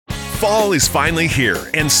Fall is finally here,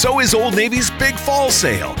 and so is Old Navy's Big Fall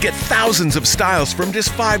Sale. Get thousands of styles from just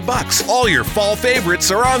 $5. All your fall favorites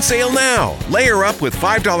are on sale now. Layer up with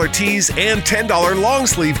 $5 tees and $10 long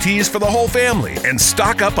sleeve tees for the whole family, and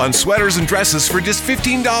stock up on sweaters and dresses for just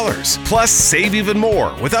 $15. Plus, save even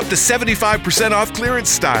more with up to 75% off clearance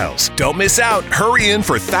styles. Don't miss out. Hurry in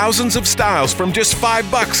for thousands of styles from just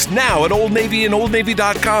 $5 now at Old Navy and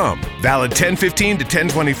OldNavy.com. Valid 10/15 to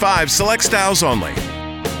 10/25. Select styles only.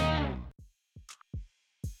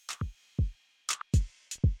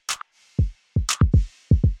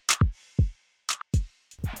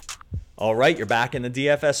 All right, you're back in the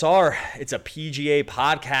DFSR. It's a PGA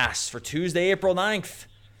podcast for Tuesday, April 9th.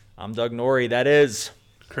 I'm Doug Norrie. That is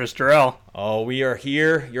Chris Durrell. Oh, we are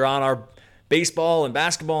here. You're on our baseball and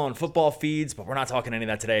basketball and football feeds, but we're not talking any of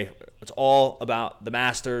that today. It's all about the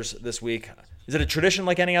Masters this week. Is it a tradition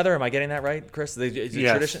like any other? Am I getting that right, Chris? Is it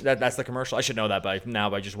yes. Tradition? That's the commercial. I should know that by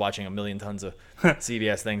just watching a million tons of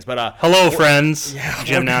CBS things. But hello, friends. Yeah,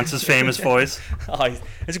 Jim Nance's famous voice.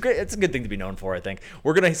 It's great. It's a good thing to be known for, I think.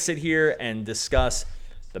 We're gonna sit here and discuss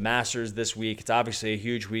the Masters this week. It's obviously a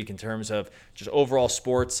huge week in terms of just overall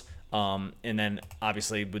sports, and then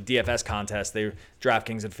obviously with DFS contests,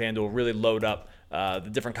 DraftKings and FanDuel really load up the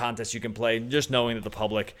different contests you can play, just knowing that the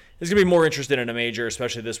public is going to be more interested in a major,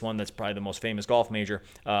 especially this one that's probably the most famous golf major,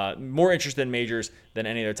 more interested in majors than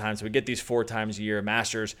any other time. So we get these 4 times a year.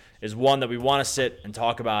 Masters is one that we want to sit and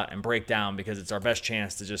talk about and break down because it's our best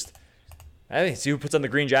chance to just see who puts on the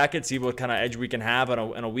green jacket, see what kind of edge we can have in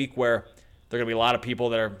a week where there are going to be a lot of people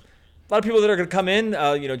that are going to come in,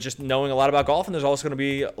 just knowing a lot about golf, and there's also going to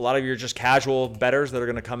be a lot of your just casual bettors that are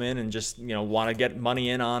going to come in and just want to get money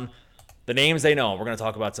in on the names they know. We're going to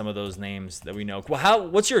talk about some of those names that we know. Well,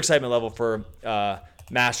 what's your excitement level for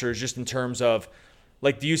Masters, just in terms of,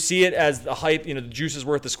 like, do you see it as the hype, the juice is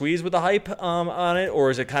worth the squeeze with the hype on it,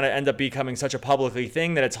 or is it kind of end up becoming such a publicly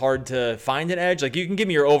thing that it's hard to find an edge? Like, you can give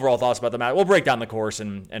me your overall thoughts about the Masters. We'll break down the course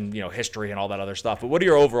and history and all that other stuff, but what are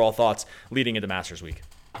your overall thoughts leading into Masters week?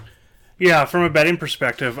 Yeah, from a betting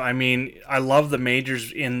perspective, I mean, I love the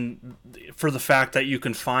majors for the fact that you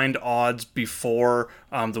can find odds before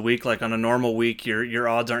the week. Like on a normal week, your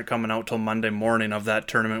odds aren't coming out till Monday morning of that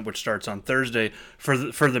tournament, which starts on Thursday. For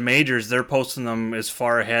the majors, they're posting them as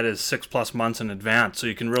far ahead as 6+ months in advance, so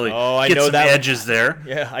you can really get some edges there.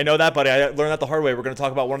 Yeah, I know that, buddy. I learned that the hard way. We're going to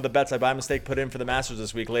talk about one of the bets I by mistake put in for the Masters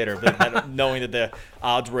this week later, but knowing that the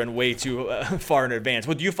odds were in way too far in advance.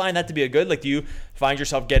 Well, do you find that to be a good? Like, do you find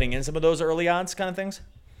yourself getting in some of those early odds kind of things?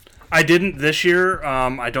 I didn't this year.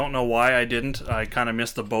 I don't know why I didn't. I kind of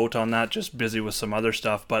missed the boat on that, just busy with some other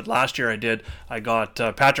stuff. But last year I did. I got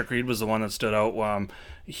Patrick Reed was the one that stood out.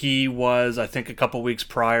 He was, I think, a couple weeks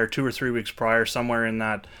prior, 2 or 3 weeks prior, somewhere in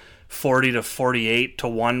that 40 to 48 to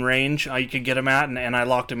 1 range you could get him at, and I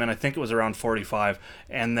locked him in. I think it was around 45,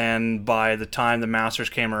 and then by the time the Masters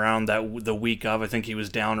came around the week of, I think he was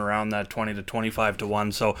down around that 20 to 25 to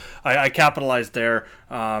 1. So I capitalized there.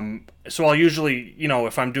 So I'll usually,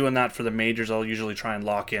 if I'm doing that for the majors, I'll usually try and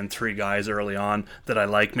lock in 3 guys early on that I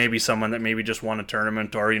like. Maybe someone that maybe just won a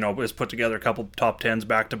tournament or, has put together a couple top 10s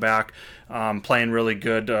back to back, playing really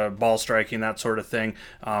good, ball striking, that sort of thing.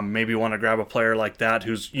 Maybe want to grab a player like that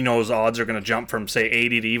whose odds are going to jump from, say,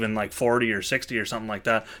 80 to even like 40 or 60 or something like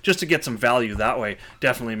that, just to get some value that way.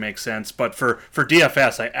 Definitely makes sense. But for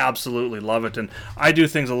DFS, I absolutely love it. And I do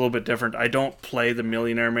things a little bit different. I don't play the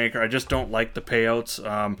Millionaire Maker. I just don't like the payouts.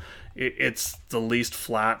 It's the least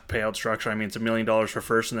flat payout structure. I mean, it's $1 million for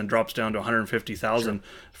first, and then drops down to 150,000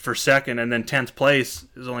 for second, and then 10th place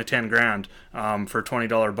is only 10 grand for a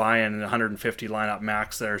 $20 buy-in and 150 lineup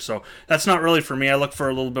max there. So that's not really for me. I look for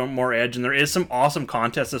a little bit more edge, and there is some awesome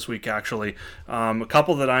contests this week actually. A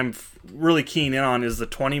couple that I'm really keen in on is the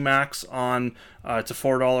 20 max on. It's a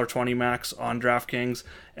 $4 20 max on DraftKings,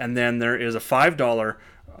 and then there is a $5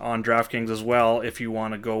 on DraftKings as well if you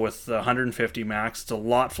want to go with the 150 max. It's a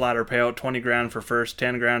lot flatter payout, 20 grand for first,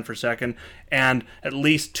 10 grand for second, and at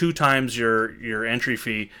least 2 times your entry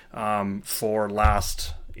fee for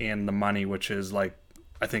last in the money, which is like,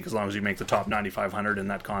 I think as long as you make the top 9,500 in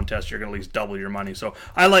that contest, you're going to at least double your money. So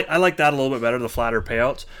I like that a little bit better, the flatter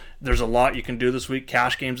payouts. There's a lot you can do this week.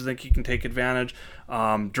 Cash games, I think you can take advantage.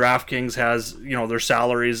 DraftKings has, their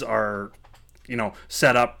salaries are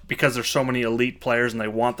set up because there's so many elite players and they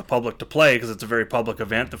want the public to play because it's a very public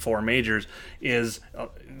event, the 4 majors, is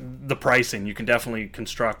the pricing. You can definitely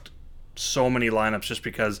construct so many lineups just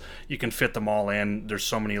because you can fit them all in. There's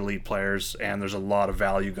so many elite players, and there's a lot of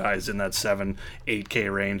value guys in that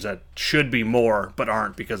 7-8K range that should be more but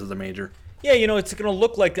aren't because of the major. Yeah, it's going to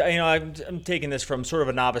look like, I'm taking this from sort of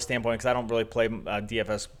a novice standpoint because I don't really play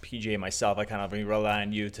DFS PGA myself. I kind of rely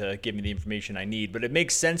on you to give me the information I need. But it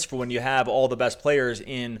makes sense for when you have all the best players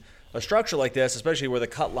in a structure like this, especially where the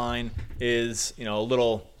cut line is, a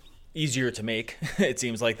little easier to make, it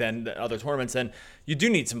seems like, than other tournaments. And you do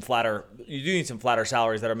need some flatter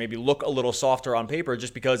salaries that are maybe look a little softer on paper,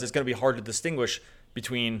 just because it's going to be hard to distinguish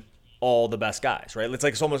between all the best guys, right?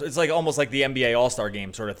 It's almost like the NBA All-Star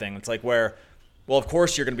game sort of thing. It's like where, well, of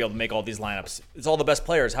course you're going to be able to make all these lineups. It's all the best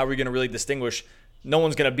players. How are we going to really distinguish? No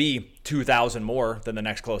one's going to be 2,000 more than the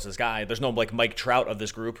next closest guy. There's no like Mike Trout of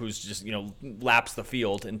this group who's just, laps the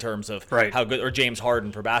field in terms of how good, or James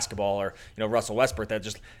Harden for basketball, or, Russell Westbrook that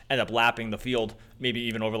just end up lapping the field, maybe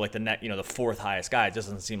even over like the net, the fourth highest guy. It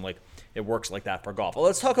doesn't seem like it works like that for golf. Well,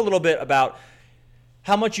 let's talk a little bit about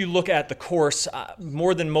how much you look at the course.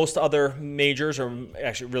 More than most other majors, or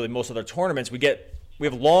actually really most other tournaments, we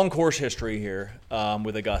have long course history here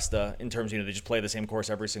with Augusta in terms of, they just play the same course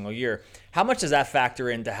every single year. How much does that factor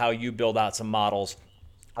into how you build out some models?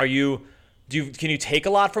 Can you take a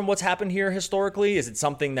lot from what's happened here historically? Is it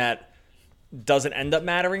something that doesn't end up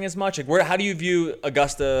mattering as much? Like, how do you view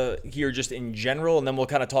Augusta here just in general? And then we'll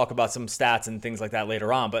kind of talk about some stats and things like that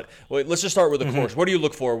later on. But let's just start with the course. What do you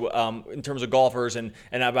look for in terms of golfers and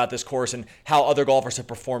about this course and how other golfers have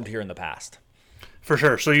performed here in the past? For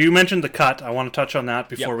sure. So you mentioned the cut. I want to touch on that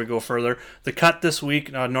before we go further. The cut this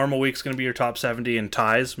week, normal week's going to be your top 70 in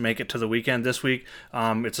ties, make it to the weekend. This week,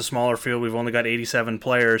 it's a smaller field. We've only got 87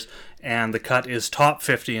 players, and the cut is top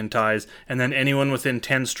 50 in ties, and then anyone within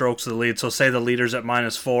 10 strokes of the lead. So say the leader's at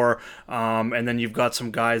 -4, and then you've got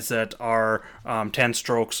some guys that are 10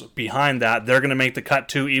 strokes behind that. They're going to make the cut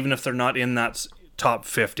too, even if they're not in that top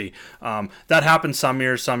 50. That happens some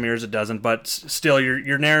years it doesn't, but still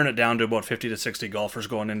you're narrowing it down to about 50 to 60 golfers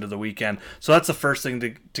going into the weekend. So that's the first thing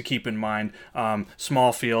to keep in mind.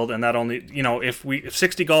 Small field, and that only, if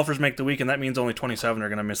 60 golfers make the weekend, that means only 27 are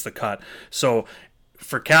going to miss the cut. So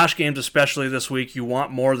for cash games, especially this week, you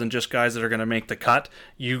want more than just guys that are going to make the cut.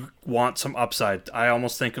 You want some upside. I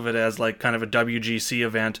almost think of it as like kind of a WGC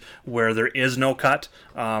event where there is no cut.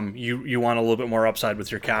 You want a little bit more upside with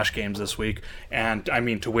your cash games this week. And I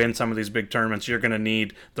mean, to win some of these big tournaments, you're going to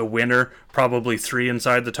need the winner, probably 3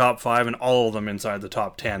 inside the top 5, and all of them inside the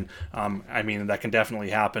top 10. I mean, that can definitely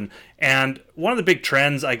happen. And one of the big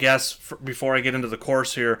trends, I guess, before I get into the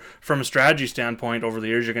course here, from a strategy standpoint, over the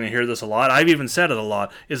years, you're going to hear this a lot. I've even said it a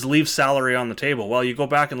lot, is leave salary on the table. Well, you go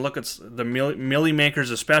back and look at the millie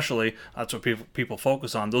makers especially, that's what people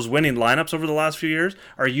focus on. Those winning lineups over the last few years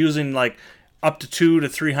are using like up to $200 to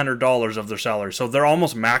 $300 of their salary. So they're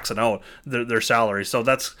almost maxing out their salary. So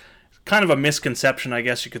that's kind of a misconception, I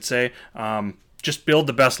guess you could say. Just build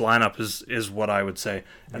the best lineup is what I would say.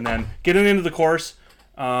 And then getting into the course.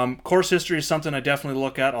 Course history is something I definitely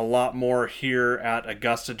look at a lot more here at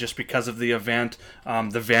Augusta, just because of the event,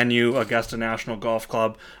 the venue, Augusta National Golf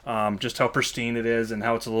Club, just how pristine it is and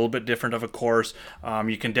how it's a little bit different of a course.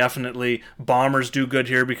 You can definitely, bombers do good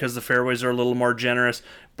here because the fairways are a little more generous,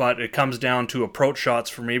 but it comes down to approach shots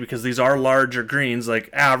for me because these are larger greens, like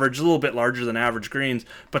average, a little bit larger than average greens,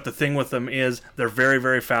 but the thing with them is they're very,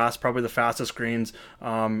 very fast, probably the fastest greens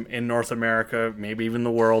in North America, maybe even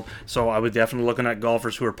the world. So I would definitely looking at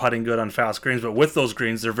golfers who are putting good on fast greens, but with those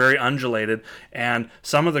greens, they're very undulated, and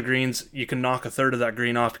some of the greens, you can knock a third of that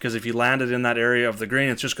green off because if you land it in that area of the green,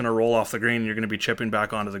 it's just going to roll off the green and you're going to be chipping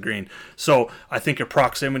back onto the green. So I think your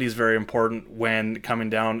proximity is very important when coming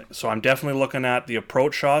down. So I'm definitely looking at the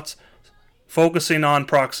approach shots, focusing on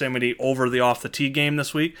proximity over the off the tee game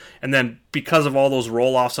this week. And then because of all those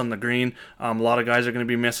roll-offs on the green, a lot of guys are going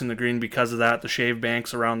to be missing the green because of that, the shave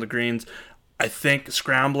banks around the greens. I think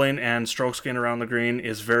scrambling and strokes gain around the green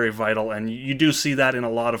is very vital, and you do see that in a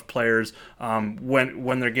lot of players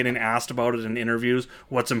when they're getting asked about it in interviews,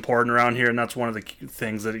 what's important around here, and that's one of the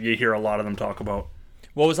things that you hear a lot of them talk about.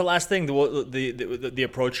 What was the last thing? The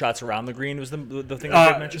approach shots around the green was the thing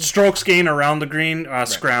that you mentioned? Strokes gain around the green,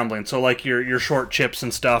 scrambling. So like your short chips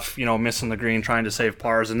and stuff, missing the green, trying to save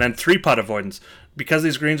pars, and then 3-putt avoidance. Because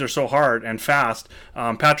these greens are so hard and fast,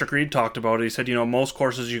 Patrick Reed talked about it. He said, most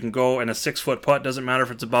courses you can go and a 6-foot putt, doesn't matter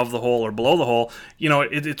if it's above the hole or below the hole.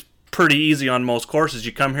 It's pretty easy on most courses.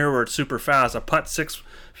 You come here where it's super fast. A putt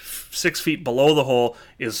 6 feet below the hole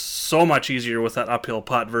is so much easier with that uphill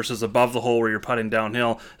putt versus above the hole where you're putting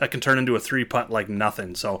downhill. That can turn into a 3-putt like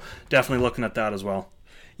nothing. So definitely looking at that as well.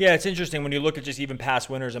 Yeah, it's interesting when you look at just even past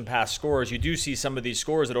winners and past scores, you do see some of these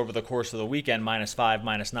scores that over the course of the weekend, -5,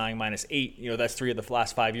 -9, -8, that's 3 of the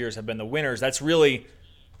last 5 years have been the winners. That's really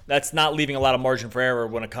That's not leaving a lot of margin for error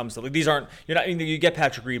when it comes to like, these aren't. You're not. You get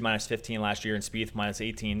Patrick Reed minus 15 last year and Spieth minus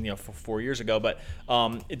 18. For 4 years ago, but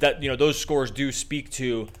those scores do speak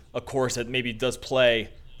to a course that maybe does play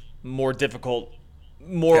more difficult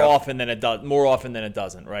often than it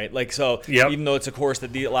doesn't, right? Like, so even though it's a course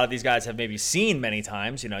that a lot of these guys have maybe seen many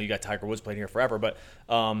times, you got Tiger Woods played here forever, but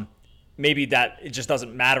maybe that it just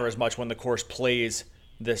doesn't matter as much when the course plays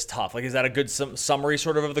this tough. Like, is that a good summary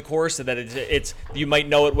sort of the course, so that it's you might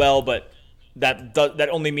know it well, but that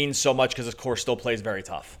only means so much because this course still plays very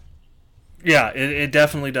tough? Yeah, it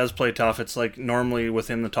definitely does play tough. It's like normally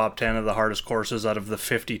within the top 10 of the hardest courses out of the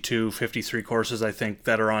 52, 53 courses, I think,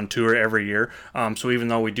 that are on tour every year. So even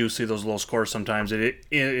though we do see those low scores sometimes, it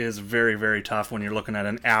is very, very tough when you're looking at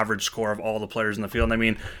an average score of all the players in the field. And I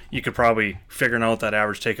mean, you could probably figure out that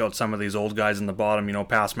average, take out some of these old guys in the bottom,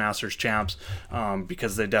 past Masters champs,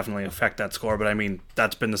 because they definitely affect that score. But I mean,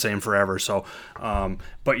 that's been the same forever. So,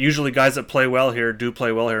 but usually guys that play well here do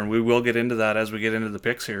play well here, and we will get into that as we get into the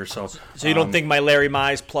picks here. So you don't think my Larry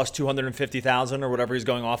Mize plus 250,000 or whatever he's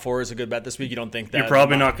going off for is a good bet this week? You don't think that? You're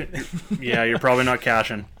probably not. Yeah, you're probably not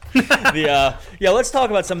cashing. Let's talk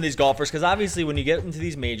about some of these golfers, because obviously when you get into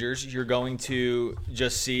these majors, you're going to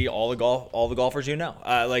just see all the golfers and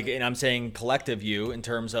I'm saying collective you in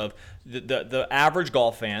terms of the average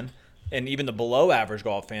golf fan. And even the below average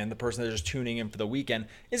golf fan, the person that's just tuning in for the weekend,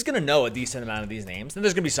 is going to know a decent amount of these names. And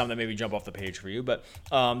there's going to be some that maybe jump off the page for you, but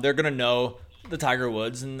they're going to know the Tiger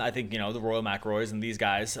Woods, and I think the Rory McIlroys and these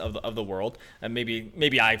guys of the world. And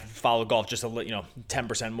maybe I follow golf just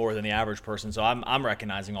 10% more than the average person, so I'm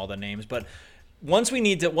recognizing all the names. But once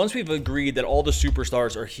we've agreed that all the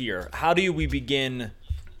superstars are here, how do we begin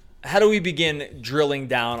drilling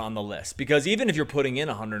down on the list? Because even if you're putting in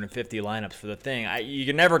 150 lineups for the thing,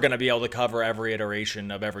 you're never going to be able to cover every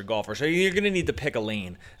iteration of every golfer. So you're going to need to pick a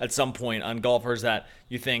lane at some point on golfers that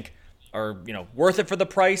you think are worth it for the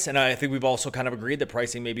price. And I think we've also kind of agreed that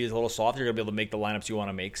pricing maybe is a little soft. You're going to be able to make the lineups you want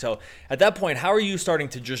to make. So at that point, how are you starting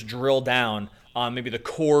to just drill down on maybe the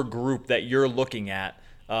core group that you're looking at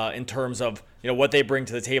in terms of what they bring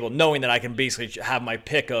to the table, knowing that I can basically have my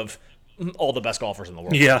pick of all the best golfers in the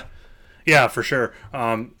world? Yeah, for sure.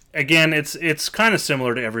 Again, it's kind of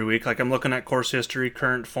similar to every week. Like, I'm looking at course history,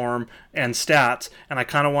 current form, and stats, and I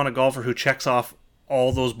kind of want a golfer who checks off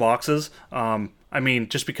all those boxes. I mean,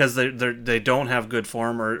 just because they don't have good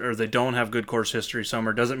form or they don't have good course history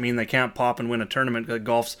somewhere doesn't mean they can't pop and win a tournament.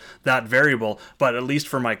 Golf's that variable. But at least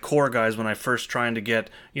for my core guys, when I first trying to get,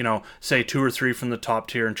 say 2 or 3 from the top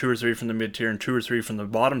tier and 2 or 3 from the mid tier and 2 or 3 from the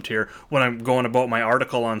bottom tier, when I'm going about my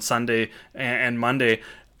article on Sunday and Monday,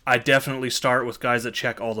 I definitely start with guys that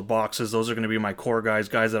check all the boxes. Those are going to be my core guys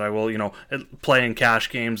that I will, play in cash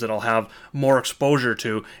games that I'll have more exposure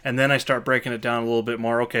to. And then I start breaking it down a little bit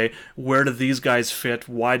more. Okay, where do these guys fit?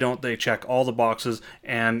 Why don't they check all the boxes?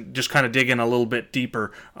 And just kind of dig in a little bit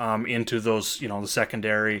deeper into those, the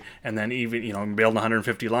secondary. And then even, building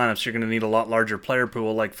 150 lineups, you're going to need a lot larger player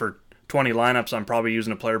pool. Like for 20 lineups, I'm probably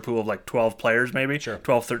using a player pool of like 12 players, maybe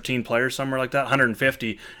 12, 13 players, somewhere like that.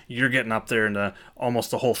 150, you're getting up there into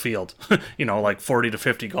almost the whole field, like 40 to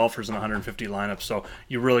 50 golfers in 150 lineups. So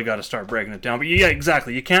you really got to start breaking it down. But yeah,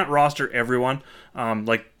 exactly. You can't roster everyone.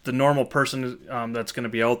 Like the normal person that's going to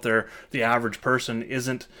be out there, the average person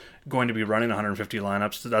isn't going to be running 150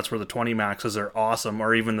 lineups. That's where the 20 maxes are awesome,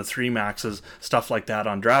 or even the 3 maxes, stuff like that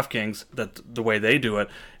on DraftKings. That the way they do it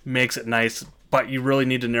makes it nice. But you really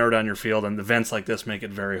need to narrow down your field, and events like this make it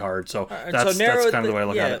very hard. So that's kind of the way I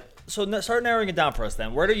look at it. So start narrowing it down for us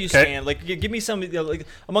then. Where do you stand? Like, give me some, like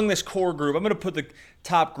among this core group. I'm going to put the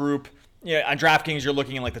top group. On DraftKings, you're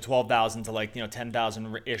looking in like the 12,000 to like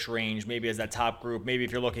 10,000-ish range, maybe as that top group. Maybe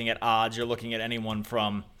if you're looking at odds, you're looking at anyone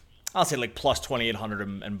from, I'll say like plus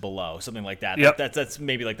 2,800 and below, something like that. Yep. That's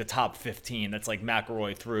maybe like the top 15. That's like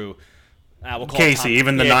McIlroy through. We'll call Casey,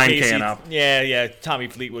 even the 9K Casey, and up. Yeah, Tommy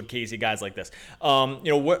Fleetwood, Casey, guys like this.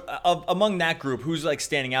 Among that group, who's like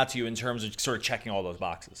standing out to you in terms of sort of checking all those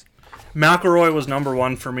boxes? McIlroy was number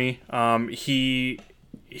 1 for me.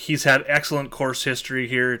 He's had excellent course history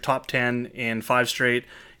here, top 10 in 5 straight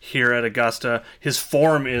here at Augusta. His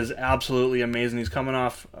form is absolutely amazing. He's coming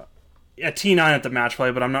off a T9 at the match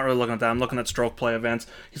play, but I'm not really looking at that. I'm looking at stroke play events.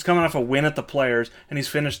 He's coming off a win at the Players, and he's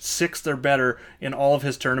finished 6th or better in all of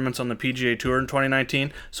his tournaments on the PGA Tour in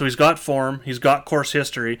 2019. So he's got form. He's got course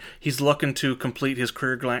history. He's looking to complete his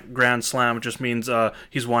career Grand Slam, which just means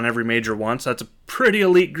he's won every major once. That's a pretty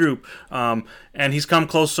elite group, and he's come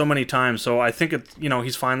close so many times. So I think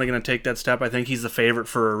he's finally going to take that step. I think he's the favorite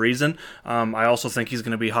for a reason. I also think he's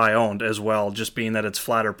going to be high owned as well, just being that it's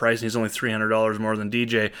flatter price and he's only $300 more than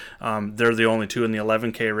DJ. They're the only two in the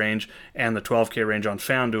 11K range and the 12K range on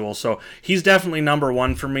FanDuel. So he's definitely number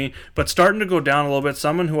one for me. But starting to go down a little bit,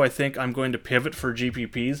 someone who I think I'm going to pivot for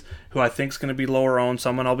GPPs, who I think is going to be lower owned,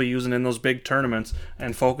 someone I'll be using in those big tournaments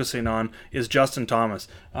and focusing on, is Justin Thomas.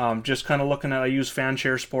 Just kind of looking at, I use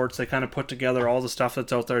FanShare Sports. They kind of put together all the stuff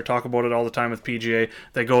that's out there, talk about it all the time with PGA.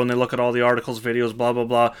 They go and they look at all the articles, videos, blah, blah,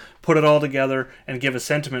 blah, put it all together and give a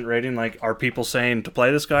sentiment rating. Like, are people saying to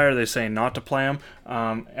play this guy? Are they saying not to play him?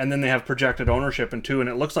 And then they have projected ownership in two, and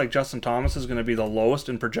it looks like Justin Thomas is going to be the lowest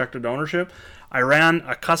in projected ownership. I ran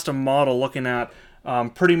a custom model looking at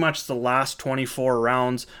pretty much the last 24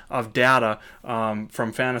 rounds of data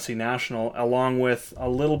from Fantasy National, along with a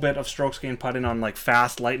little bit of strokes gained putting on like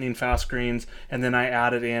lightning fast greens, and then I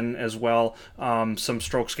added in as well some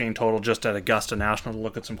strokes gained total just at Augusta National to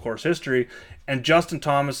look at some course history. And Justin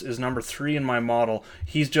Thomas is number 3 in my model.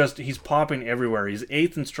 He's popping everywhere. He's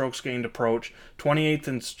 8th in strokes gained approach, 28th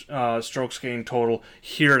in strokes gained total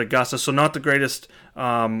here at Augusta. So not the greatest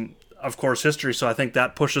of course history, so I think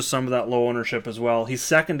that pushes some of that low ownership as well. He's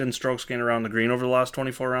 2nd in strokes gained around the green over the last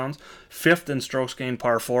 24 rounds, 5th in strokes gained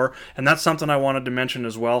par 4, and that's something I wanted to mention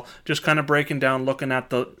as well. Just kind of breaking down, looking at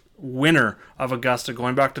the winner of Augusta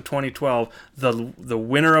going back to 2012, the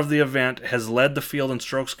winner of the event has led the field in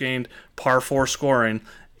strokes gained par 4 scoring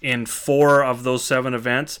in 4 of those 7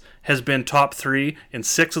 events, has been top 3 in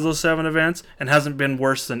 6 of those 7 events, and hasn't been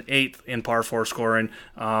worse than 8th in par 4 scoring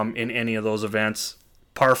in any of those events.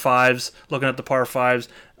 Par 5s, looking at the par 5s,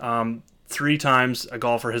 3 times a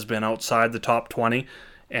golfer has been outside the top 20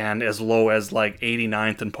 and as low as like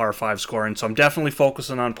 89th in par 5 scoring. So I'm definitely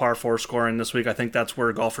focusing on par 4 scoring this week. I think that's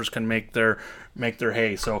where golfers can make their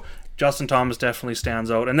hay. So Justin Thomas definitely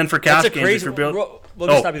stands out. And then for cash games, if you're building... Go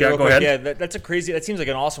ahead. Yeah, that's a crazy... That seems like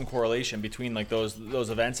an awesome correlation between like those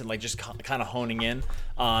events and like just kind of honing in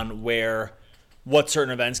on what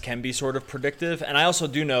certain events can be sort of predictive. And I also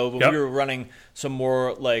do know when we were running some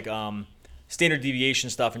more like standard deviation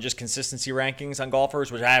stuff and just consistency rankings on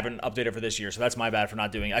golfers, which I haven't updated for this year, so that's my bad for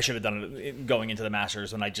not doing it. I should have done it going into the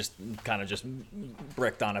Masters when I just kind of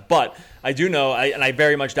bricked on it. But I do know, and I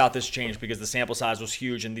very much doubt this changed because the sample size was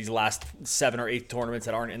huge in these last 7 or 8 tournaments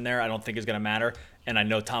that aren't in there. I don't think is going to matter. And I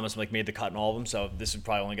know Thomas made the cut in all of them, so this is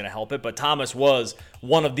probably only going to help it. But Thomas was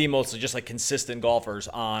one of the most just like consistent golfers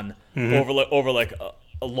on over like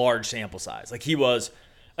a large sample size. Like he was,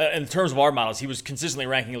 in terms of our models, he was consistently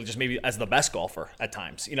ranking just maybe as the best golfer at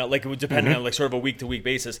times. You know, like it was depending on like sort of a week to week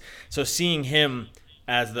basis. So seeing him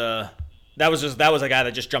as that was a guy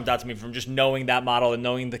that just jumped out to me from just knowing that model and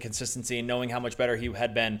knowing the consistency and knowing how much better he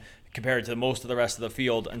had been compared to most of the rest of the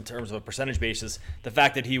field in terms of a percentage basis. The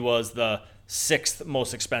fact that he was the 6th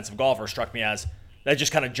most expensive golfer struck me as that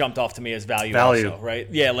just kind of jumped off to me as value. Also, right?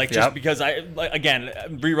 Yeah, like just because again,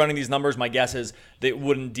 rerunning these numbers, my guess is they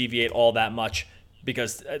wouldn't deviate all that much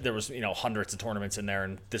because there was hundreds of tournaments in there,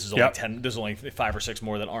 and this is only 10. There's only 5 or 6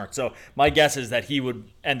 more that aren't. So my guess is that he would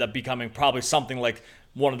end up becoming probably something like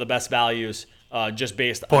one of the best values. Just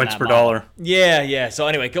based points on per model. dollar. Yeah. So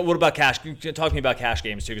anyway, what about cash? Talk to me about cash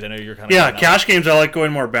games too, because I know you're kind of cash games. I like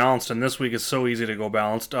going more balanced, and this week is so easy to go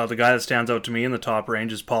balanced. The guy that stands out to me in the top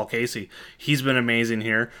range is Paul Casey. He's been amazing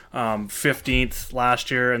here. 15th last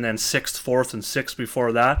year, and then 6th, 4th, and 6th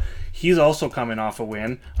before that. He's also coming off a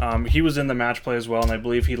win. He was in the match play as well, and I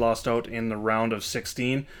believe he lost out in the round of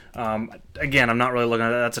 16. Again, I'm not really looking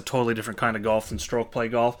at that. That's a totally different kind of golf than stroke play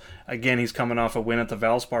golf. Again, he's coming off a win at the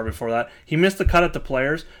Valspar before that. He missed the cut at the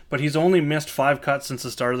Players, but he's only missed 5 cuts since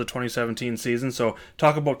the start of the 2017 season. So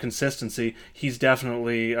talk about consistency. He's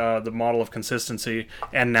definitely the model of consistency.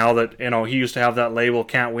 And now that he used to have that label,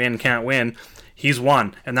 can't win, he's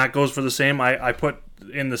won. And that goes for the same. I put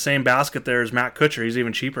in the same basket there as Matt Kuchar. He's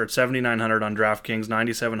even cheaper at $7,900 on DraftKings,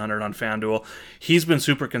 $9,700 on FanDuel. He's been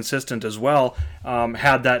super consistent as well.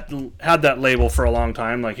 Had that label for a long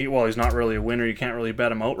time. Like he's not really a winner. You can't really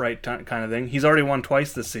bet him outright kind of thing. He's already won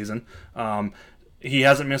twice this season. He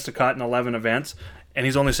hasn't missed a cut in 11 events. And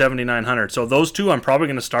he's only $7,900. So those two I'm probably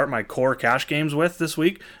going to start my core cash games with this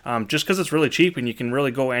week, just because it's really cheap and you can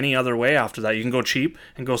really go any other way after that. You can go cheap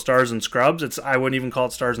and go stars and scrubs. I wouldn't even call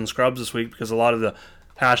it stars and scrubs this week because a lot of the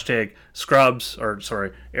hashtag scrubs,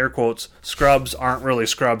 air quotes, scrubs aren't really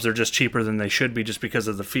scrubs. They're just cheaper than they should be just because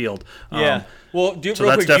of the field. Yeah. Well, do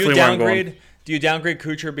you downgrade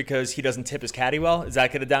Kuchar because he doesn't tip his caddy well? Is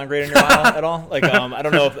that going to downgrade in your model at all? Like, I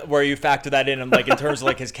don't know where you factor that in, like in terms of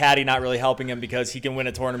like his caddy not really helping him because he can win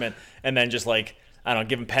a tournament and then just like I don't know,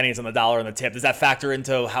 give him pennies on the dollar on the tip. Does that factor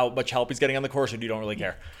into how much help he's getting on the course, or do you don't really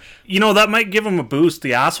care? That might give him a boost,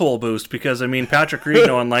 the asshole boost, because, Patrick Reed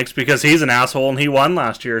no one likes because he's an asshole and he won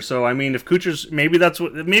last year. So, if Kuchar's, maybe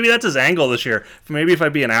that's his angle this year. Maybe if I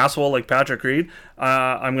be an asshole like Patrick Reed,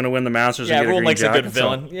 I'm going to win the Masters and get a green likes jacket, a good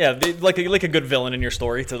villain. So. Yeah, like a good villain in your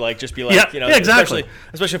story to like just be like, exactly.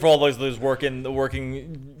 Especially for all those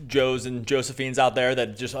working Joes and Josephines out there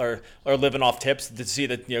that just are living off tips, to see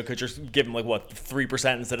that Kuchar's give them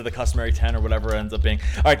 3% instead of the customary 10 or whatever it ends up being.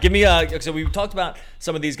 All right, give me so we talked about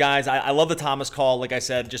some of these guys. I love the Thomas call, like I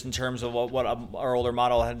said, just in terms of what our older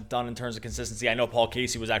model had done in terms of consistency. I know Paul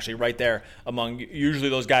Casey was actually right there among usually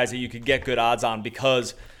those guys that you could get good odds on,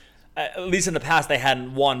 because at least in the past they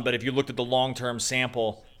hadn't won, but if you looked at the long-term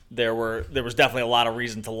sample, there was definitely a lot of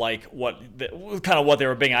reason to like what they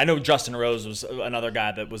were being. I know Justin Rose was another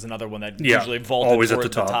guy that was another one that usually vaulted always towards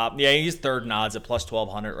at the top. Yeah, he's third in odds at plus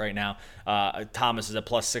 1,200 right now. Thomas is at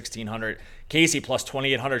plus 1,600. Casey plus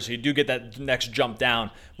 2,800. So you do get that next jump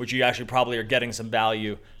down, which you actually probably are getting some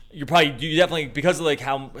value. You definitely, because of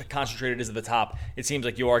how concentrated it is at the top, it seems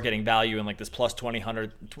like you are getting value in this plus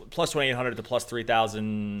 2,800 to plus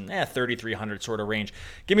 3,000, 3,300 sort of range.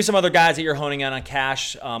 Give me some other guys that you're honing in on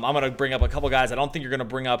cash. I'm going to bring up a couple guys I don't think you're going to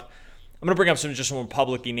bring up. I'm going to bring up some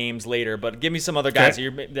public-y names later, but give me some other guys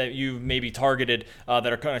that you maybe targeted that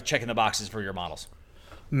are kind of checking the boxes for your models.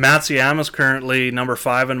 Matsuyama's currently number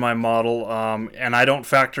 5 in my model, and I don't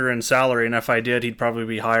factor in salary, and if I did, he'd probably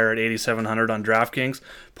be higher at 8,700 on DraftKings.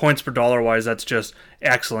 Points per dollar wise, that's just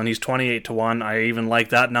excellent. He's 28 to 1. I even like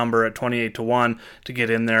that number at 28 to 1 to get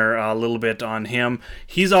in there a little bit on him.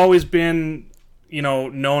 He's always been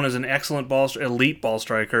known as an excellent elite ball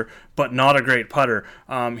striker, but not a great putter.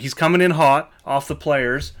 He's coming in hot off the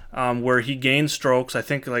Players, where he gained strokes, I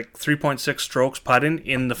think 3.6 strokes putting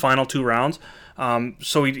in the final 2 rounds.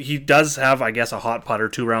 So he does have, I guess, a hot putter.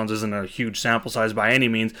 2 rounds isn't a huge sample size by any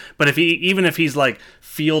means, but if he's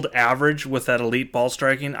field average with that elite ball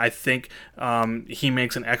striking, I think he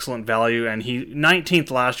makes an excellent value. And he 19th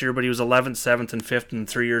last year, but he was 11th, 7th, and 5th in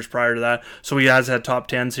 3 years prior to that. So he has had top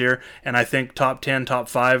 10s here, and I think top 10, top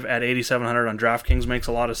 5 at 8,700 on DraftKings makes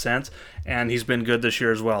a lot of sense. And he's been good this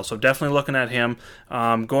year as well. So definitely looking at him.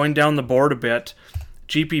 Going down the board a bit.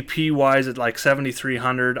 GPP-wise at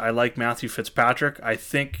 7,300, I like Matthew Fitzpatrick. I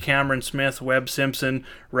think Cameron Smith, Webb Simpson,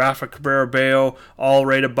 Rafa Cabrera-Bello, all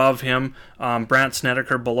right above him. Brandt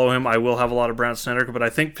Snedeker below him. I will have a lot of Brandt Snedeker, but I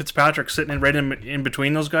think Fitzpatrick sitting right in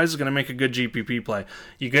between those guys is going to make a good GPP play.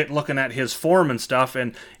 You get looking at his form and stuff,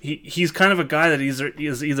 and he's kind of a guy that is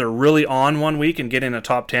either really on one week and getting a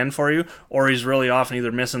top 10 for you, or he's really off and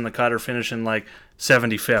either missing the cut or finishing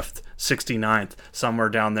 75th, 69th, somewhere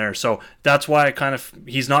down there. So that's why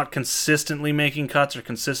he's not consistently making cuts or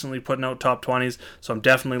consistently putting out top 20s. So I'm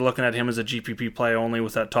definitely looking at him as a GPP play only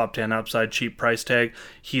with that top 10 upside, cheap price tag.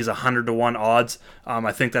 He's 100 to 1 odds.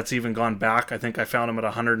 I think that's even gone back. I think I found him at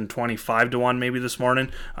 125 to 1 maybe this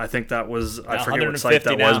morning. I think that was, I forget what site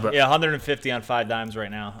that was. But 150 on 5 dimes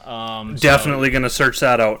right now. Definitely going to search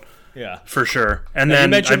that out. Yeah, for sure. And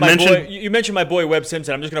then you mentioned my boy Webb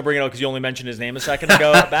Simpson. I'm just going to bring it up because you only mentioned his name a second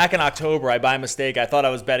ago. Back in October, by mistake, I thought I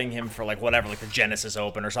was betting him for the Genesis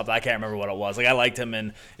Open or something. I can't remember what it was. I liked him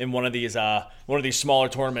in one of these smaller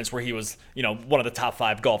tournaments where he was one of the top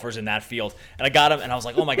 5 golfers in that field. And I got him, and I was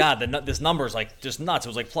like, oh my god, this number is just nuts.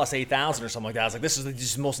 It was plus 8,000 or something like that. I was like, this is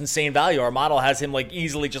just the most insane value. Our model has him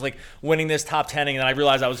easily just winning this top 10, and then I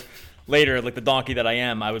realized I was. Later, the donkey that I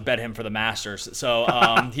am, I would bet him for the Masters. So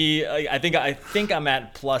I think I'm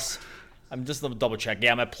at plus. I'm just going to double check.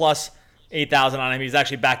 Yeah, I'm at plus 8,000 on him. He's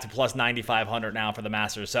actually back to plus 9,500 now for the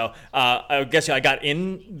Masters. So I guess I got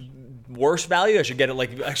in worse value. I should get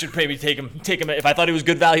it I should maybe take him. If I thought he was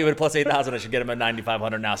good value at plus 8,000, I should get him at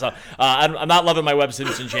 9,500 now. So I'm not loving my Webb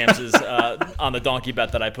Simpson chances on the donkey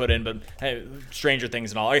bet that I put in, but hey, stranger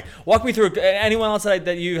things and all. All right, walk me through anyone else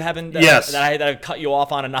that you haven't yes. that I've cut you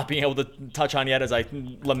off on and not being able to touch on yet, as I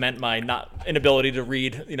lament my inability to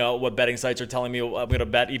read what betting sites are telling me I'm going to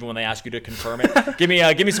bet even when they ask you to confirm it. Give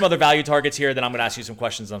me some other value targets here, then I'm going to ask you some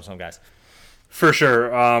questions on some guys. For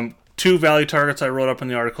sure. 2 value targets I wrote up in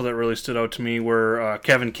the article that really stood out to me were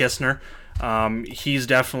Kevin Kistner. He's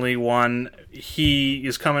definitely one. He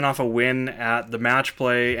is coming off a win at the match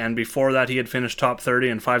play, and before that he had finished top 30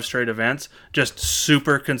 in 5 straight events. Just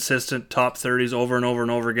super consistent top 30s over and over and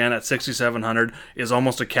over again at 6,700 is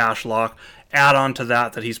almost a cash lock. Add on to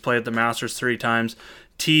that he's played the Masters 3 times.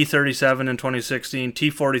 T37 in 2016,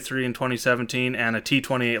 T43 in 2017, and a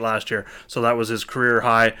T28 last year. So that was his career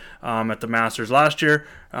high at the Masters last year.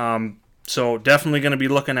 So definitely going to be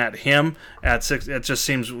looking at him at 6. It just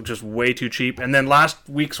seems just way too cheap. And then last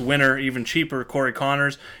week's winner, even cheaper, Corey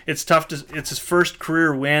Connors. It's tough to. It's his first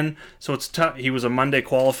career win, so it's tough. He was a Monday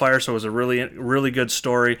qualifier, so it was a really good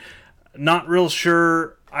story. Not real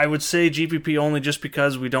sure. I would say GPP only just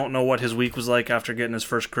because we don't know what his week was like after getting his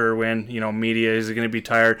first career win. Media is going to be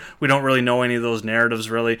tired. We don't really know any of those narratives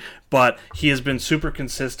really, but he has been super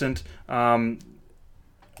consistent.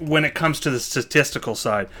 When it comes to the statistical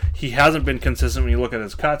side, he hasn't been consistent when you look at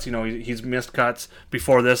his cuts. He's missed cuts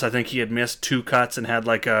before this. I think he had missed 2 cuts and had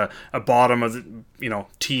like a bottom of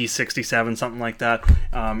T67, something like that,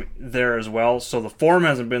 there as well. So the form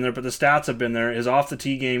hasn't been there, but the stats have been there. His off the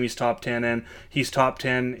tee game, he's top 10 in. He's top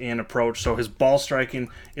 10 in approach. So his ball striking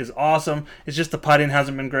is awesome. It's just the putting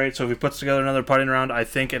hasn't been great. So if he puts together another putting round, I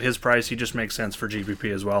think at his price, he just makes sense for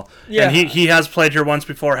GPP as well. Yeah. And he has played here once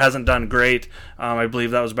before, hasn't done great. I believe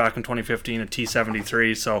that was back in 2015 at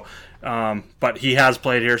T73. So, but he has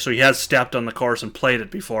played here, so he has stepped on the course and played it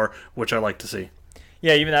before, which I like to see.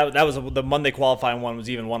 Yeah, even that was the Monday qualifying one was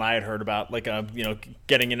even one I had heard about, like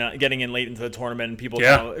getting in late into the tournament,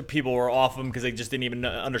 and people were off him because they just didn't even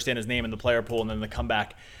understand his name in the player pool, and then they come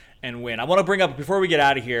back and win. I want to bring up, before we get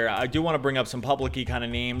out of here, I do want to bring up some public-y kind of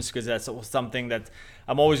names because that's something that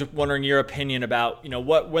I'm always wondering your opinion about.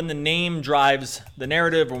 When the name drives the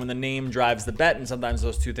narrative or when the name drives the bet, and sometimes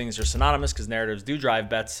those two things are synonymous because narratives do drive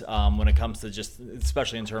bets when it comes to just,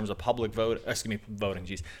 especially in terms of public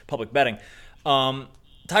betting.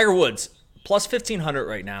 Tiger Woods, plus 1,500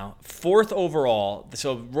 right now, 4th overall.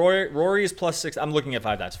 So Rory is plus 6. I'm looking at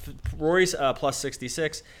 5 dives. Rory's plus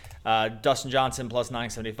 66. Dustin Johnson plus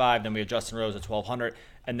 975. Then we have Justin Rose at 1,200.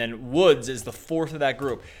 And then Woods is the 4th of that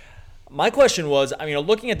group. My question was,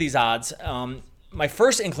 looking at these odds, my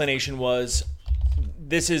first inclination was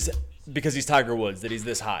this is because he's Tiger Woods that he's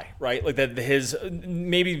this high, right? Like that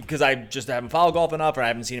maybe because I just haven't followed golf enough, or I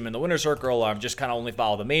haven't seen him in the winner's circle, or I've just kind of only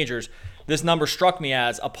followed the majors. This number struck me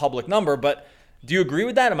as a public number, but do you agree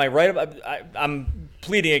with that? Am I right? I'm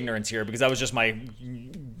pleading ignorance here because that was just my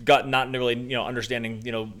gut, not really understanding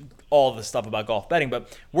all the stuff about golf betting.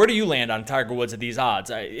 But where do you land on Tiger Woods at these odds?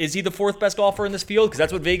 Is he the 4th best golfer in this field? Because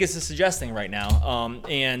that's what Vegas is suggesting right now.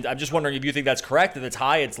 And I'm just wondering if you think that's correct, if it's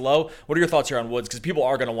high, it's low. What are your thoughts here on Woods? Because people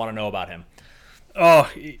are going to want to know about him. Oh,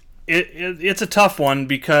 it's a tough one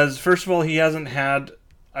because, first of all, he hasn't had...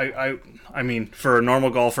 I mean, for a normal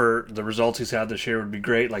golfer, the results he's had this year would be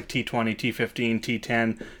great, like T20, T15,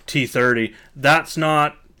 T10, T30. That's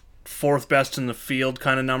not 4th best in the field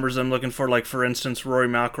kind of numbers I'm looking for. Like, for instance, Rory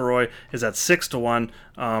McIlroy is at 6-1.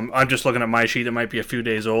 I'm just looking at my sheet. It might be a few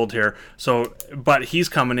days old here. So, but he's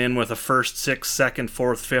coming in with a 1st, 6th, 2nd,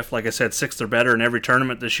 4th, 5th. Like I said, 6th or better in every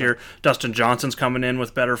tournament this year. Dustin Johnson's coming in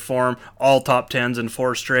with better form. All top 10s in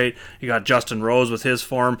 4 straight. You got Justin Rose with his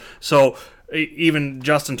form. So, even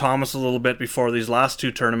Justin Thomas a little bit before these last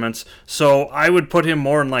 2 tournaments. So I would put him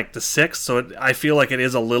more in like the 6th. So I feel like it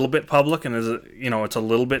is a little bit public and it's a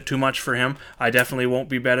little bit too much for him. I definitely won't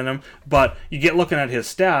be betting him. But you get looking at his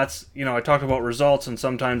stats, I talked about results, and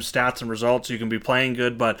sometimes stats and results, you can be playing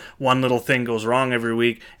good, but one little thing goes wrong every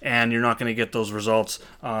week and you're not going to get those results.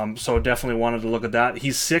 So definitely wanted to look at that.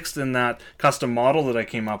 He's 6th in that custom model that I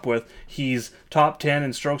came up with. He's top 10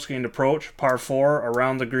 in strokes gained approach, par 4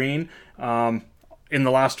 around the green. In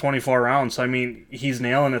the last 24 rounds. So, I mean, he's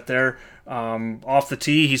nailing it there. Off the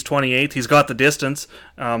tee, he's 28th. He's got the distance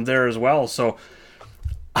there as well. So,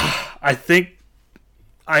 I think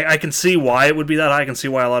I can see why it would be that high. I can see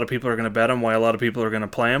why a lot of people are going to bet him, why a lot of people are going to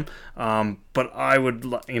play him. But I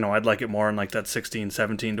would, I'd like it more in like that 16,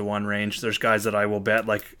 17 to 1 range. There's guys that I will bet,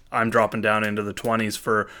 like I'm dropping down into the 20s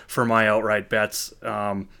for my outright bets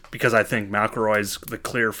because I think McIlroy's the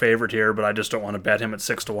clear favorite here, but I just don't want to bet him at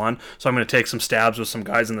 6 to 1. So I'm going to take some stabs with some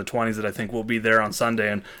guys in the 20s that I think will be there on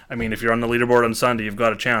Sunday. And I mean, if you're on the leaderboard on Sunday, you've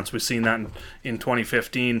got a chance. We've seen that in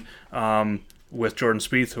 2015. With Jordan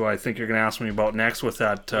Spieth, who I think you're going to ask me about next with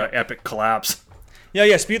that epic collapse. Yeah,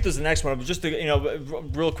 Spieth is the next one. Just to,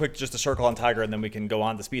 real quick, just to circle on Tiger, and then we can go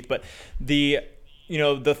on to Spieth. But the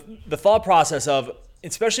thought process of,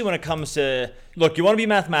 especially when it comes to, look, you want to be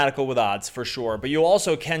mathematical with odds for sure, but you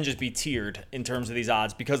also can just be tiered in terms of these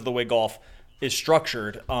odds because of the way golf is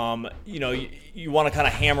structured. You want to kind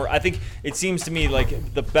of hammer. I think it seems to me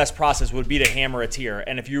like the best process would be to hammer a tier,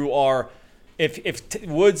 and if you are. If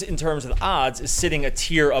Woods, in terms of odds, is sitting a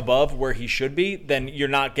tier above where he should be, then you're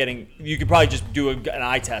not getting. You could probably just do an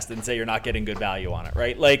eye test and say you're not getting good value on it,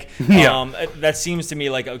 right? Like, that seems to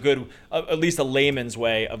me like a good, at least a layman's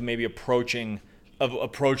way of maybe approaching of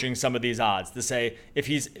approaching some of these odds to say if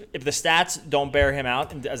the stats don't bear him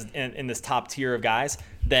out in this top tier of guys,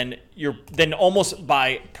 then almost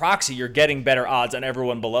by proxy you're getting better odds on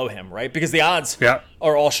everyone below him, right? Because the odds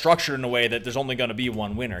are all structured in a way that there's only going to be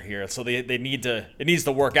one winner here, so it needs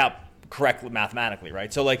to work out correctly mathematically,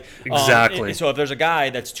 right? So like exactly. So if there's a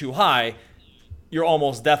guy that's too high, you're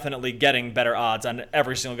almost definitely getting better odds on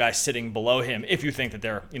every single guy sitting below him if you think that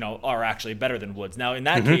they're are actually better than Woods. Now in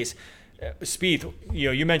that case, Spieth,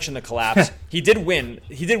 you mentioned the collapse. He did win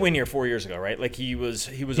here 4 years ago, right? Like he won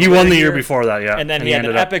the year before that, yeah. And then he had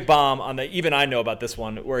an epic bomb on even I know about this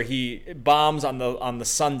one where he bombs on the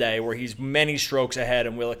Sunday where he's many strokes ahead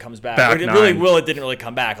and Willett comes back. Willett didn't really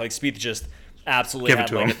come back. Like Spieth just absolutely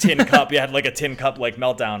had like a tin cup. Had like a tin cup like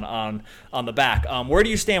meltdown on the back. Where do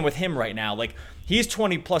you stand with him right now? Like he's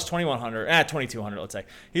 20 plus 2100, 2200, let's say.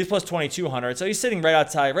 He's plus 2200, so he's sitting right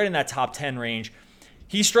outside, right in that top 10 range.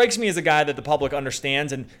 He strikes me as a guy that the public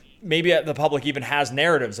understands and maybe the public even has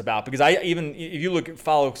narratives about, because if you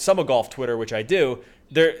follow some of golf Twitter, which I do,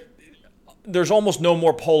 there's almost no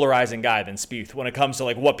more polarizing guy than Spieth when it comes to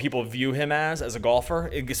like what people view him as a golfer,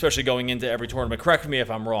 especially going into every tournament. Correct me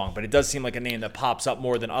if I'm wrong, but it does seem like a name that pops up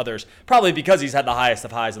more than others, probably because he's had the highest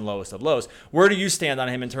of highs and lowest of lows. Where do you stand on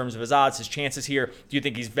him in terms of his odds, his chances here? Do you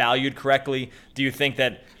think he's valued correctly? Do you think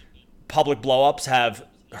that public blowups have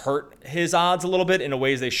hurt his odds a little bit in a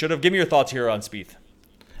ways they should have? Give me your thoughts here on Spieth.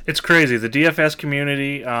 It's crazy. The DFS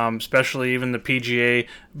community, especially even the PGA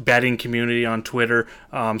betting community on Twitter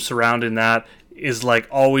surrounding that, is like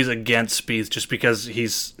always against Spieth just because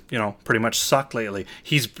he's pretty much sucked lately.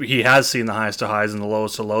 He has seen the highest of highs and the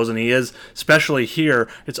lowest of lows, and he is, especially here,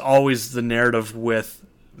 it's always the narrative with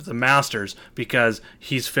the Masters because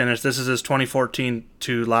he's finished. This is his 2014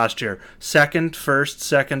 to last year. Second, first,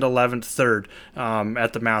 second, 11th, third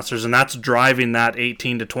at the Masters, and that's driving that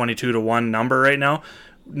 18 to 22 to 1 number right now.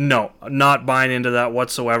 No, not buying into that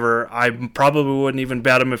whatsoever. I probably wouldn't even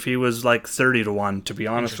bet him if he was like 30 to 1, to be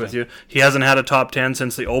honest with you. He hasn't had a top 10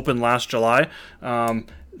 since the Open last July.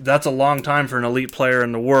 That's a long time for an elite player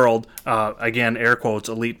in the world. Again, air quotes,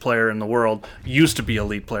 elite player in the world. Used to be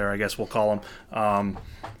elite player, I guess we'll call him.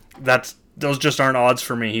 Those just aren't odds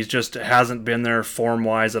for me. He's just hasn't been there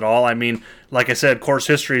form-wise at all. I mean, like I said, course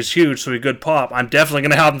history is huge, so he good pop. I'm definitely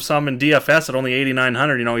going to have him some in DFS at only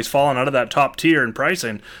 8,900. He's fallen out of that top tier in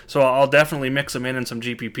pricing, so I'll definitely mix him in some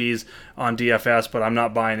GPPs on DFS, but I'm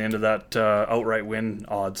not buying into that outright win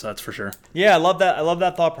odds, that's for sure. Yeah, I love that. I love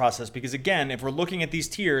that thought process because, again, if we're looking at these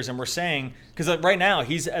tiers and we're saying, because right now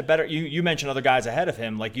he's a better, you mentioned other guys ahead of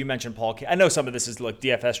him, like you mentioned Paul. I know some of this is like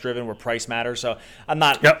DFS driven where price matters, so I'm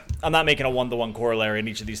not making a one-to-one corollary in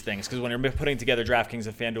each of these things, because when you're putting together DraftKings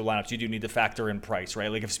and FanDuel lineups, you do need to factor in price,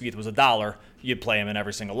 right? Like if Spieth was $1, you'd play him in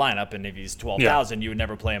every single lineup, and if he's 12,000, you would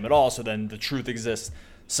never play him at all. So then the truth exists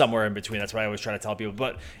somewhere in between. That's what I always try to tell people.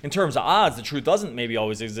 But in terms of odds, the truth doesn't maybe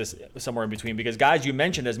always exist somewhere in between, because guys you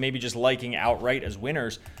mentioned as maybe just liking outright as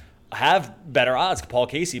winners have better odds. Paul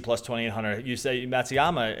Casey plus 2,800. You say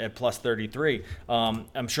Matsuyama at plus 33.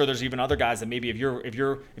 I'm sure there's even other guys that maybe if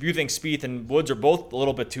you think Spieth and Woods are both a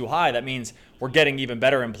little bit too high, that means we're getting even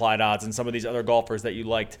better implied odds than some of these other golfers that you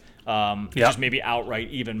liked. Just maybe outright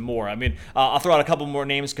even more. I mean, I'll throw out a couple more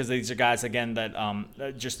names because these are guys again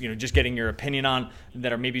that just getting your opinion on,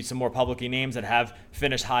 that are maybe some more publicly names that have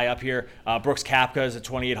finished high up here. Brooks Koepka is at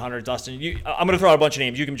 2,800. Dustin, I'm going to throw out a bunch of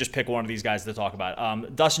names. You can just pick one of these guys to talk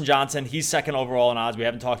about. Dustin Johnson, he's second overall in odds. We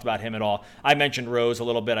haven't talked about him at all. I mentioned Rose a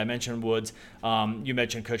little bit. I mentioned Woods. You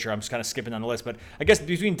mentioned Kuchar. I'm just kind of skipping down the list, but I guess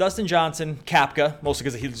between Dustin Johnson, Koepka, mostly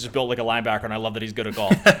because he's just built like a linebacker, and I love that he's good at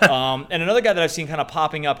golf. And another guy that I've seen kind of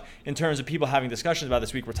popping up in terms of people having discussions about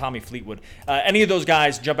this week were Tommy Fleetwood. Any of those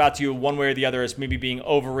guys jump out to you one way or the other as maybe being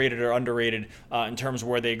overrated or underrated in terms of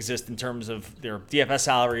where they exist in terms of their DFS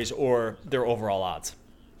salaries or their overall odds?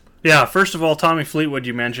 Yeah, first of all, Tommy Fleetwood,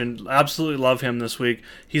 you mentioned. Absolutely love him this week.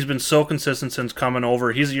 He's been so consistent since coming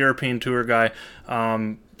over. He's a European Tour guy,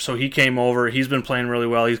 so he came over. He's been playing really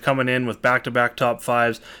well. He's coming in with back-to-back top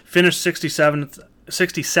fives. Finished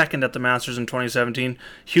 62nd at the Masters in 2017.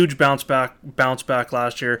 Huge bounce back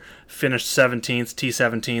last year. Finished 17th,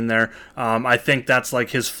 T17 there. I think that's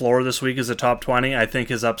like his floor this week is a top 20. I think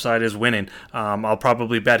his upside is winning. I'll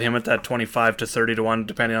probably bet him at that 25 to 30 to 1,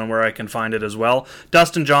 depending on where I can find it as well.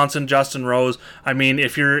 Dustin Johnson, Justin Rose. I mean,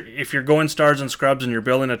 if you're going stars and scrubs and you're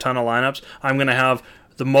building a ton of lineups, I'm going to have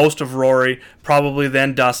the most of Rory, probably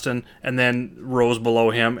then Dustin, and then Rose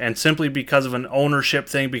below him. And simply because of an ownership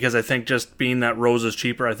thing, because I think just being that Rose is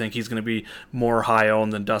cheaper, I think he's going to be more high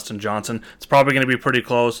owned than Dustin Johnson. It's probably going to be pretty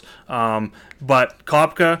close. But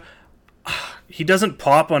Koepka, he doesn't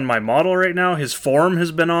pop on my model right now. His form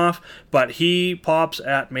has been off, but he pops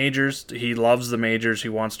at majors. He loves the majors. He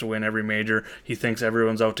wants to win every major. He thinks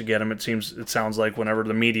everyone's out to get him. It sounds like whenever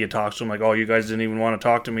the media talks to him, like, oh, you guys didn't even want to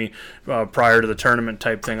talk to me prior to the tournament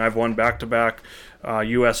type thing. I've won back-to-back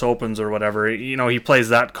U.S. Opens or whatever. He plays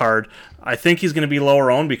that card. I think he's going to be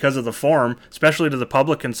lower owned because of the form, especially to the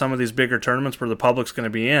public in some of these bigger tournaments where the public's going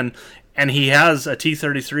to be in. And he has a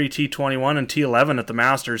T33, T21, and T11 at the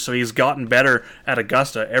Masters, so he's gotten better at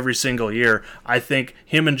Augusta every single year. I think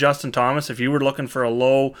him and Justin Thomas, if you were looking for a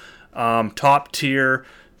low top-tier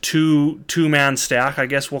two-man stack, I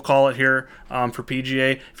guess we'll call it here for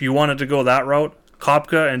PGA, if you wanted to go that route,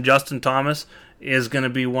 Koepka and Justin Thomas is going to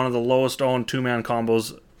be one of the lowest owned two-man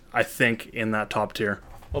combos, I think, in that top tier.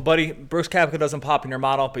 Well, buddy, Brooks Koepka doesn't pop in your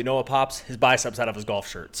model, but you know what pops? His biceps out of his golf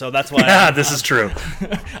shirt. So that's why. This is true.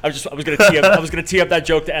 I was gonna tee up that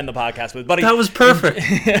joke to end the podcast with, buddy. That was perfect.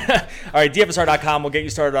 All right, DFSR.com. We'll get you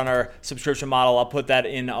started on our subscription model. I'll put that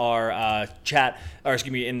in our chat, or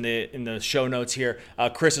excuse me, in the show notes here.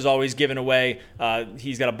 Chris is always giving away.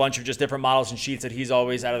 He's got a bunch of just different models and sheets that he's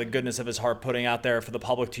always, out of the goodness of his heart, putting out there for the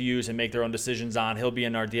public to use and make their own decisions on. He'll be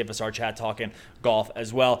in our DFSR chat talking golf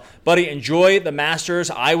as well, buddy. Enjoy the Masters.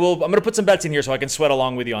 I'm going to put some bets in here so I can sweat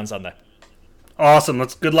along with you on Sunday. Awesome.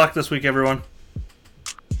 Good luck this week, everyone.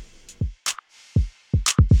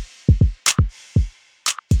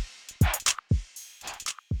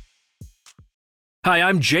 Hi,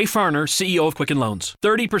 I'm Jay Farner, CEO of Quicken Loans.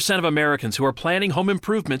 30% of Americans who are planning home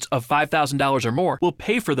improvements of $5,000 or more will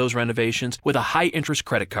pay for those renovations with a high-interest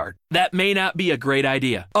credit card. That may not be a great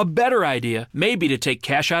idea. A better idea may be to take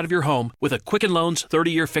cash out of your home with a Quicken Loans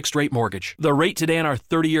 30-year fixed-rate mortgage. The rate today on our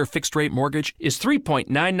 30-year fixed-rate mortgage is 3.99%,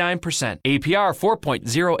 APR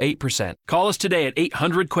 4.08%. Call us today at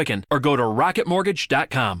 800-QUICKEN or go to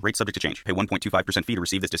rocketmortgage.com. Rate subject to change. Pay 1.25% fee to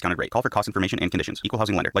receive this discounted rate. Call for cost information and conditions. Equal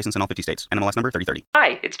housing lender. License in all 50 states. NMLS number 3030.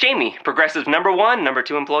 Hi, it's Jamie, Progressive's #1,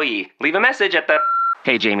 #2 employee. Leave a message at the...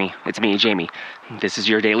 Hey, Jamie, it's me, Jamie. This is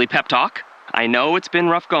your daily pep talk. I know it's been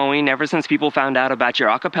rough going ever since people found out about your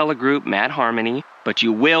a cappella group, Mad Harmony, but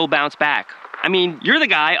you will bounce back. I mean, you're the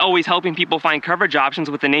guy always helping people find coverage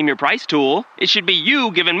options with the Name Your Price tool. It should be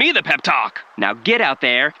you giving me the pep talk. Now get out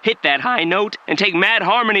there, hit that high note, and take Mad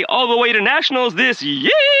Harmony all the way to nationals this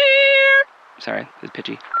year! Sorry, it's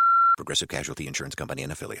pitchy. Progressive Casualty Insurance Company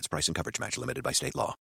and Affiliates. Price and coverage match limited by state law.